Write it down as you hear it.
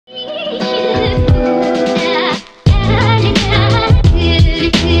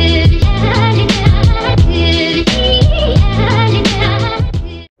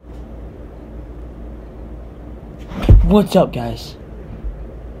What's up, guys?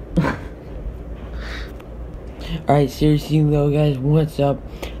 Alright, seriously though, guys, what's up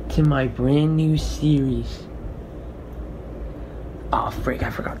to my brand new series? Oh, frick, I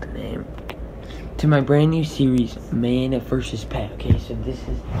forgot the name. To my brand new series, Man vs. Pet. Okay, so this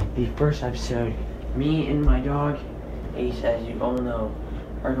is the first episode. Me and my dog, Ace, as you all know,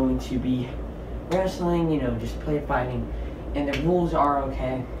 are going to be wrestling, just play fighting. And the rules are,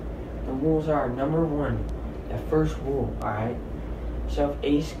 okay, the rules are, number one, the first rule, alright? So if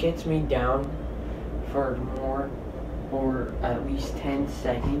Ace gets me down for more or at least 10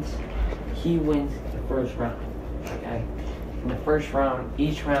 seconds, he wins the first round, okay? In the first round,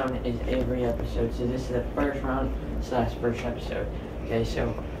 each round is every episode, so this is the first round / first episode, okay?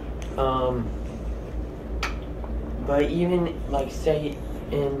 So, but even, say,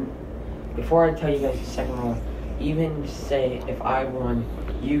 before I tell you guys the second rule, even say if I won,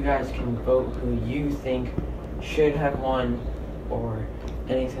 you guys can vote who you think should have won or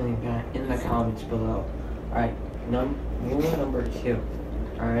anything like that in the comments below. Alright, rule number 2.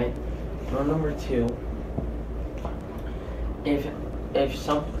 Alright, rule number 2. If because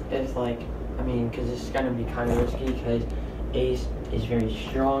this is gonna be kind of risky because Ace is very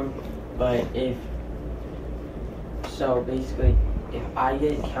strong, but basically, if I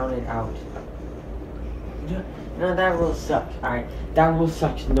get counted out, no, that rule sucks. Alright, that rule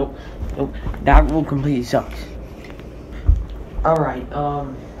sucks. Nope, that rule completely sucks. Alright,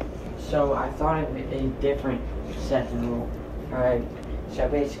 so I thought of a different second rule. Alright, so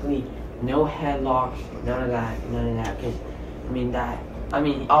basically, no headlocks, none of that, because,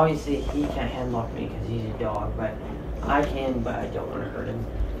 obviously he can't headlock me because he's a dog, but I can, but I don't want to hurt him.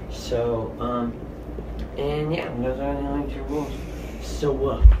 So, and yeah, those are the only 2 rules. So,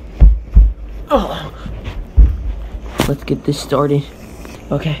 let's get this started.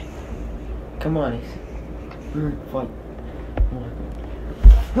 Okay, come on, Ace. Fight.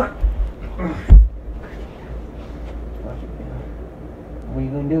 What are you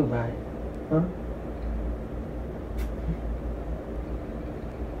gonna do about it? Huh?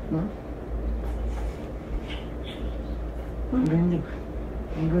 Huh? What are you gonna do?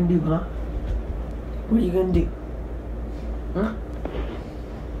 What are you gonna do, huh? What are you gonna do? Huh?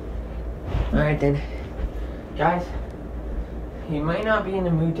 Alright then. Guys, you might not be in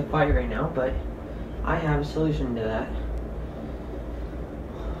the mood to fight right now, but I have a solution to that.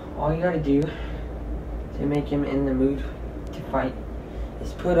 All you gotta do to make him in the mood to fight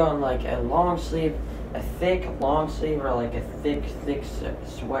is put on a long sleeve, a thick long sleeve, or a thick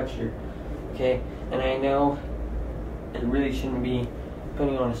sweatshirt, okay? And I know it really shouldn't be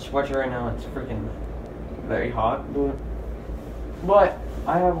putting on a sweatshirt right now, it's freaking very hot, but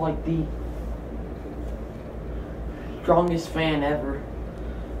I have the strongest fan ever,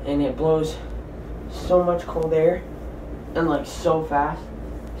 and it blows so much cold air and so fast.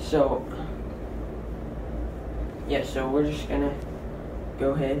 So yeah, so we're just gonna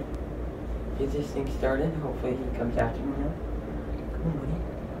go ahead, get this thing started. Hopefully he comes after me now. Come on, buddy.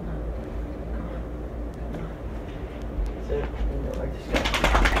 So, I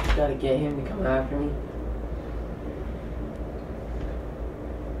just gotta get him to come after me.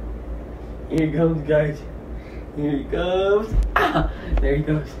 Here he comes, guys. Here he comes. Ah, there he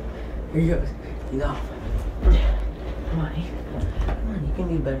goes. Here he goes. He's off. Come on, you can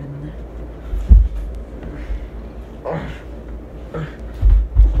do better than that.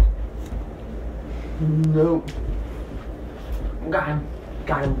 Nope. Got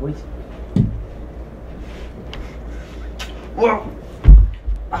him, boys. Whoa.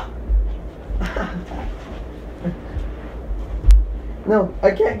 No,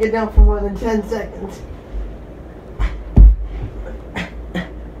 I can't get down for more than 10 seconds.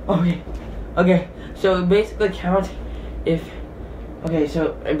 Okay, so it basically counts if,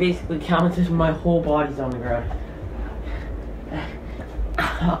 if my whole body's on the ground.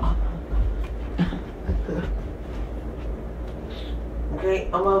 Okay,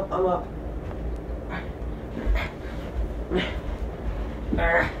 I'm up. Come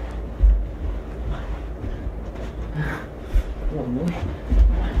on, boy.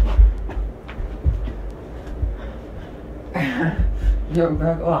 Yo,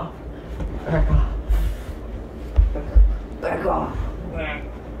 back off. Back off.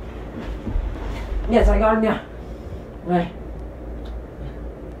 Yes, I got him now. Right.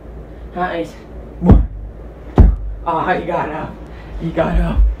 Nice. 1, 2. Oh, he got up. He got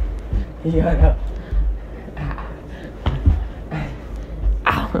up.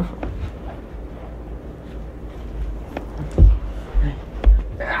 Ow.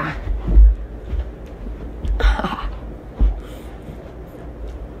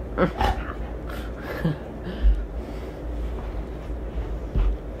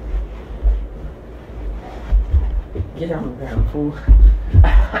 Get on the ground, fool.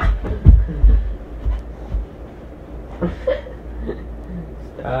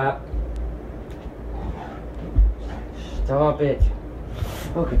 Stop. Stop it.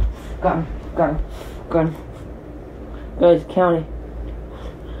 Okay. Got him. Got him. Got him. Guys, count it.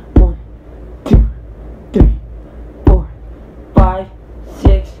 1, 2, 3, 4, 5,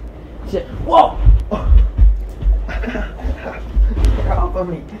 6, 7. Whoa! Get off of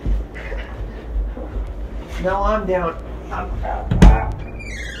me. Now I'm down. I'm out. You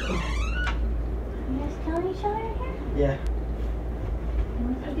guys killing each other in here? Yeah.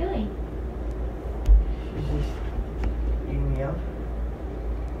 What's he doing? She's just eating me up.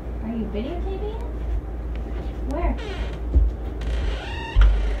 Are you videotaping it? Where?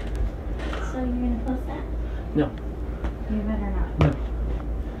 So you're gonna post that? No. You better not. No.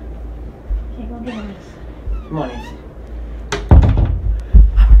 Okay, go get him. Come on, Nancy.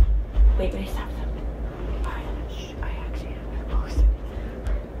 Wait, stop. I actually have to post it.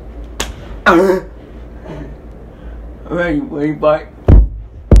 Alright, wait, bye.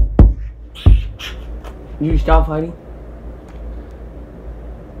 You stop fighting?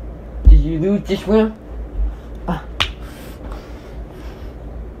 Did you lose this round?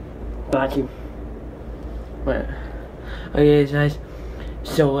 Got you. But, okay, guys.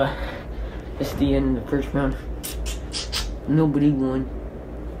 So, it's the end of the first round. Nobody won.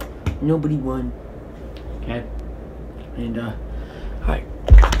 Nobody won. Okay? And, alright.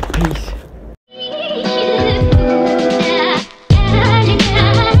 Peace.